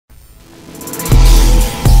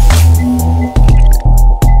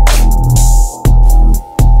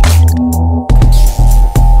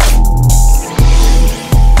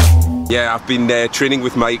Yeah, I've been training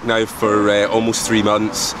with Mike now for almost 3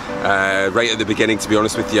 months. Right at the beginning, to be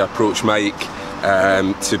honest with you, I approached Mike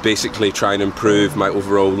to basically try and improve my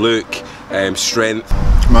overall look, strength.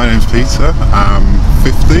 My name's Peter, I'm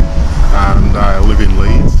 50 and I live in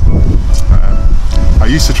Leeds. I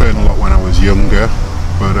used to train a lot when I was younger,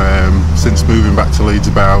 but since moving back to Leeds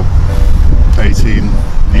about 18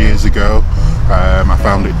 years ago, I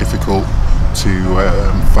found it difficult to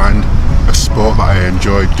find a sport that I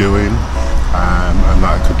enjoyed doing and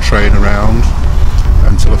that I could train around,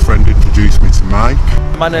 until a friend introduced me to Mike.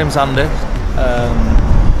 My name's Andy.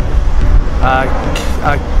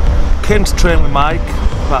 I came to train with Mike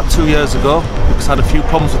about 2 years ago because I had a few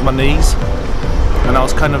problems with my knees, and I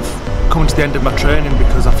was kind of coming to the end of my training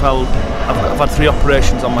because I felt I've had 3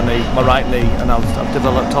 operations on my knee, my right knee, and I've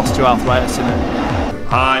developed osteoarthritis in it.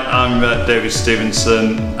 Hi, I'm David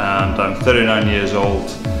Stevenson and I'm 39 years old.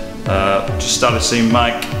 Just started seeing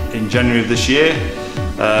Mike in January of this year.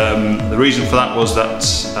 The reason for that was that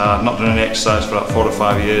I've not done any exercise for about 4 to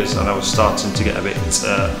 5 years and I was starting to get a bit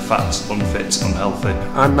fat, unfit, unhealthy.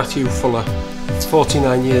 I'm Matthew Fuller,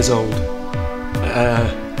 49 years old.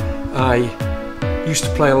 I used to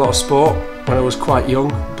play a lot of sport when I was quite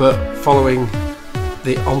young, but following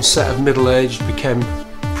the onset of middle age became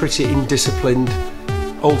pretty indisciplined,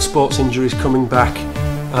 old sports injuries coming back,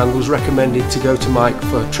 and was recommended to go to Mike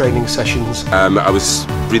for training sessions. I was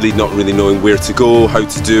really not knowing where to go, how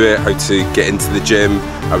to do it, how to get into the gym.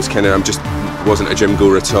 I just wasn't a gym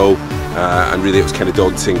goer at all, and really it was kind of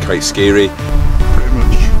daunting, quite scary. Pretty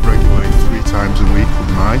much regularly 3 times a week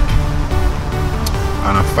with Mike,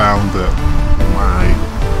 and I found that my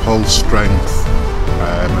whole strength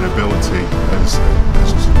and ability has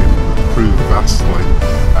improved vastly.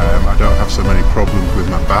 I don't have so many problems with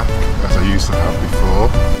my back as I used to have before.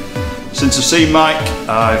 Since I've seen Mike,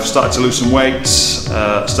 I've started to lose some weight,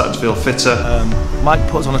 started to feel fitter. Mike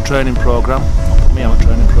puts on a training programme, put me on a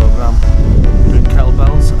training programme, doing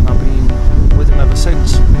kettlebells, and I've been with him ever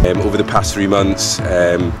since. Over the past 3 months,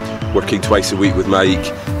 working twice a week with Mike,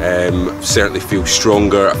 certainly feel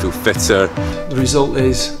stronger, I feel fitter. The result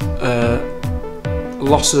is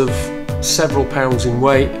loss of several pounds in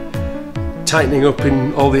weight, tightening up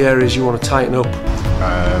in all the areas you want to tighten up.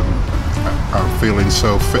 I'm feeling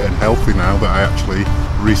so fit and healthy now that I actually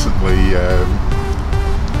recently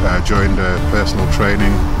joined a personal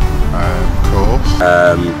training course.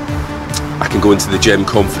 I can go into the gym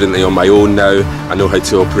confidently on my own now. I know how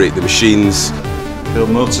to operate the machines. Feel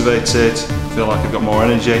motivated, feel like I've got more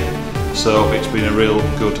energy, so it's been a real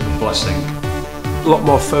good blessing. A lot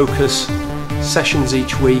more focus, sessions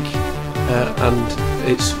each week, and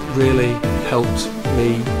it's really helped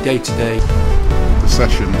me day to day. The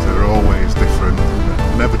sessions are always different,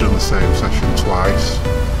 never done the same session twice.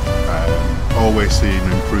 Always seeing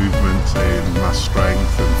improvement in my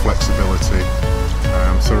strength and flexibility.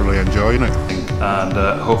 I'm thoroughly enjoying it. And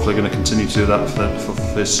hopefully going to continue to do that for the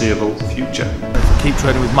foreseeable future. If I keep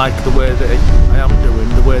training with Mike the way that I am doing,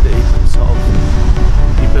 the way that he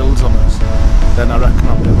builds on us, then I reckon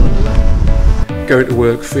I'll be able to do it. Going to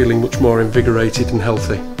work feeling much more invigorated and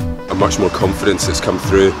healthy. Much more confidence that's come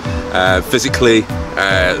through, physically,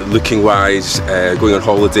 looking wise, going on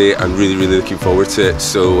holiday and really looking forward to it.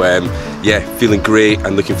 So yeah, feeling great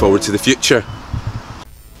and looking forward to the future.